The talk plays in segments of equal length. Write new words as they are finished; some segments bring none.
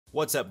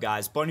What's up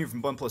guys, Bun here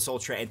from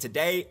BunPlusUltra, and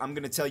today I'm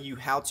going to tell you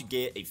how to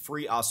get a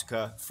free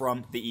Asuka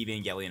from the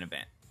Evangelion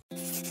event.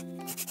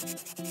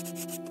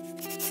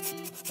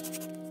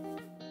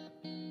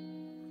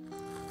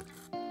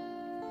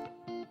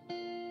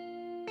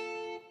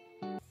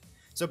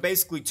 So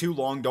basically, too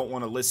long, don't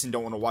want to listen,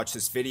 don't want to watch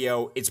this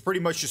video. It's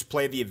pretty much just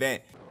play the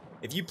event.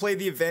 If you play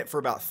the event for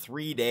about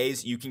 3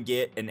 days, you can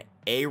get an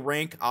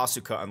A-Rank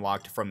Asuka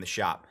unlocked from the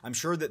shop. I'm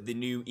sure that the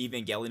new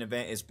Evangelion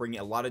event is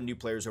bringing a lot of new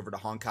players over to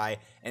Honkai,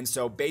 and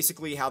so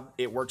basically how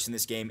it works in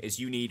this game is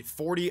you need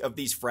 40 of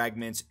these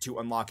fragments to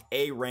unlock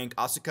A-Rank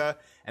Asuka,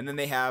 and then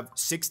they have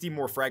 60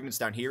 more fragments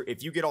down here.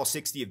 If you get all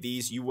 60 of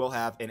these, you will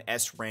have an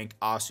S-Rank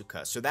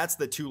Asuka. So that's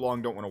the too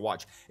long, don't want to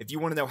watch. If you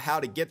want to know how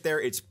to get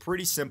there, it's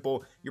pretty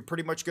simple. You're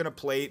pretty much going to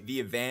play the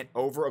event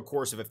over a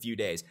course of a few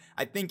days.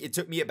 I think it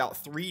took me about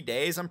 3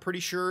 days, I'm pretty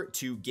sure,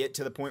 to get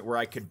to the point where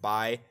I could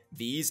buy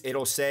these.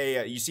 It'll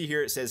say, you see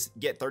here, it says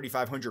get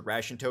 3,500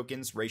 ration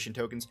tokens.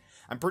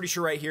 I'm pretty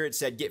sure right here it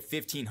said get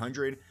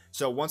 1,500.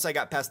 So once I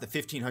got past the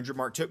 1,500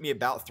 mark, took me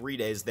about 3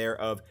 days there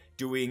of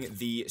doing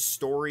the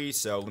story.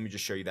 So let me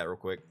just show you that real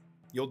quick.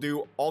 You'll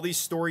do all these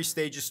story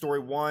stages, story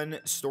 1,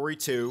 story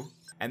 2,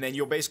 and then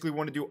you'll basically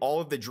want to do all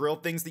of the drill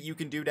things that you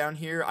can do down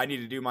here. I need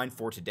to do mine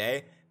for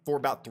today for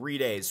about 3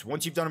 days.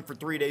 Once you've done them for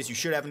 3 days, you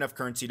should have enough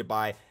currency to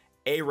buy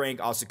A-Rank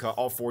Asuka,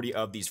 all 40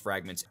 of these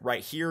fragments.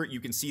 Right here, you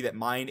can see that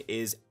mine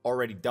is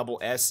already double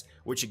S,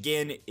 which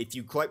again, if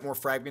you collect more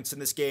fragments in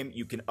this game,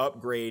 you can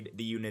upgrade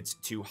the units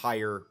to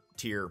higher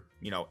tier,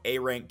 you know,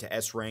 A-Rank to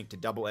S-Rank to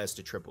double S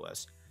to triple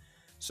S.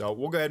 So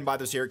we'll go ahead and buy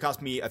those here. It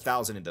cost me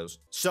 1,000 of those.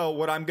 So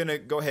what I'm going to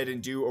go ahead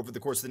and do over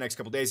the course of the next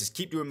couple days is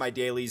keep doing my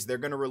dailies. They're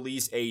going to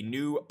release a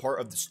new part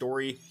of the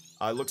story.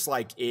 Looks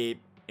like in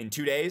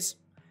 2 days.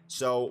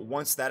 So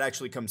once that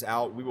actually comes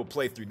out, we will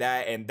play through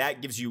that, and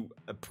that gives you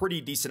a pretty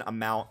decent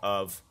amount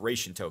of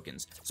ration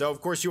tokens. So of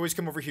course, you always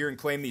come over here and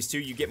claim these too.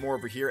 You get more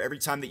over here. Every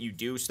time that you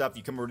do stuff,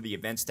 you come over to the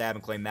events tab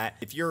and claim that.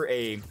 If you're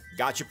a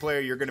gacha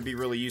player, you're going to be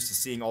really used to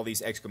seeing all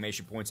these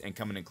exclamation points and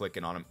coming and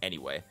clicking on them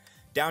anyway.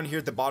 Down here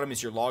at the bottom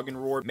is your login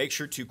reward. Make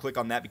sure to click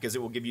on that because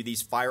it will give you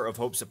these Fire of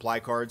Hope supply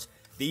cards.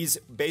 These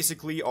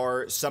basically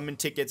are summon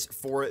tickets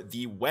for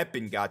the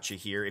weapon gacha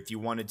here if you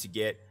wanted to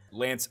get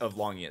Lance of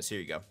Longius. Here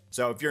you go.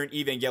 So if you're an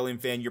Evangelion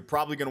fan, you're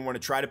probably going to want to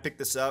try to pick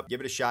this up,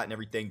 give it a shot and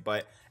everything.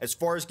 But as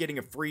far as getting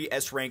a free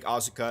S-Rank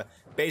Asuka,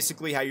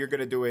 basically how you're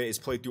going to do it is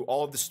play through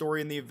all of the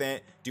story in the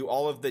event, do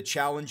all of the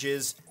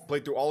challenges, play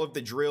through all of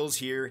the drills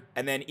here,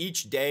 and then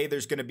each day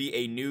there's going to be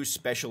a new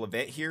special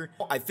event here.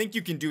 I think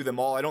you can do them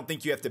all. I don't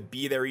think you have to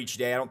be there each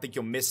day. I don't think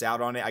you'll miss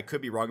out on it. I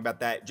could be wrong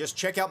about that. Just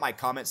check out my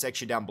comment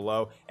section down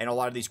below, and a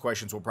lot of these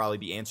questions will probably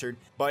be answered.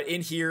 But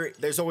in here,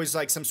 there's always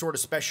like some sort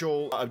of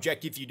special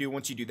objective you do.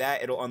 Once you do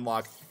that, it'll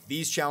unlock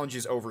these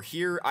challenges over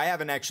here. I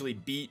haven't actually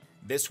beat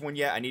this one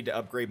yet. I need to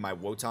upgrade my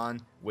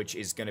Wotan, which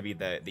is going to be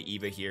the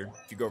Eva here.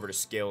 If you go over to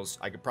skills,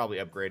 I could probably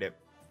upgrade it.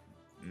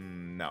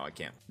 No, I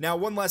can't. Now,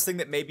 one last thing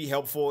that may be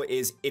helpful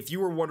is if you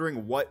were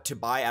wondering what to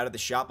buy out of the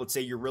shop, let's say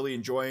you're really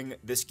enjoying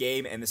this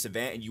game and this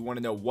event and you want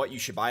to know what you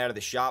should buy out of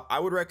the shop, I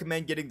would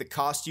recommend getting the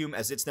costume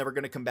as it's never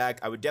going to come back.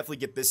 I would definitely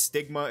get this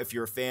Stigma if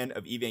you're a fan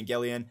of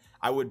Evangelion.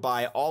 I would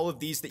buy all of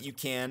these that you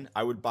can.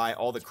 I would buy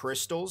all the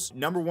crystals.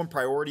 Number one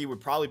priority would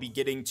probably be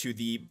getting to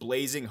the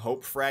Blazing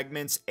Hope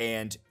fragments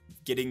and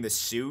getting the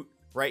suit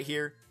right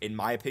here, in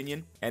my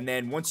opinion. And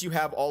then once you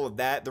have all of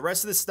that, the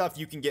rest of the stuff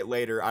you can get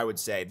later, I would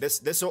say.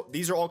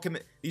 These are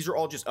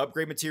all just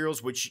upgrade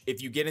materials, which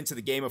if you get into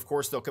the game, of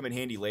course, they'll come in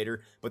handy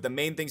later. But the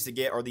main things to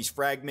get are these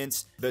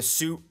fragments, the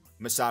suit,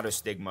 Masato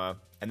Stigma,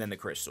 and then the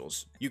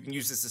crystals. You can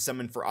use this to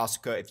summon for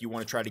Asuka if you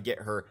want to try to get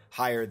her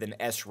higher than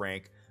S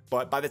rank.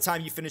 But by the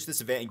time you finish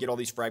this event and get all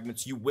these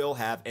fragments, you will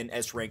have an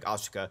S-Rank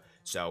Asuka.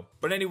 So,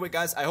 but anyway,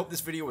 guys, I hope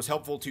this video was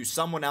helpful to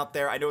someone out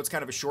there. I know it's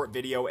kind of a short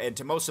video, and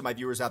to most of my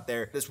viewers out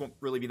there, this won't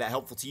really be that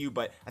helpful to you,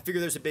 but I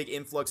figure there's a big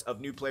influx of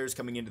new players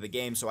coming into the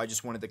game, so I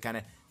just wanted to kind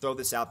of throw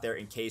this out there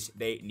in case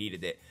they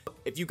needed it.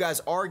 If you guys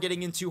are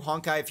getting into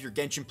Honkai, if you're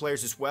Genshin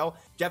players as well,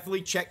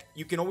 definitely check.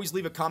 You can always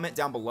leave a comment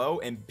down below,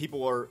 and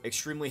people are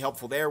extremely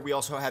helpful there. We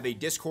also have a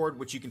Discord,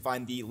 which you can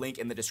find the link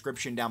in the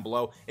description down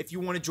below if you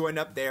want to join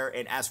up there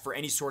and ask for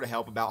any sort of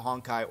help about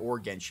Honkai or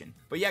Genshin.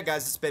 But yeah,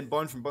 guys, it's been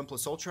Bun from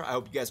BunPlusUltra. I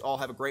hope you guys all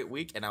have a great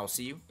week, and I will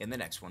see you in the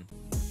next one.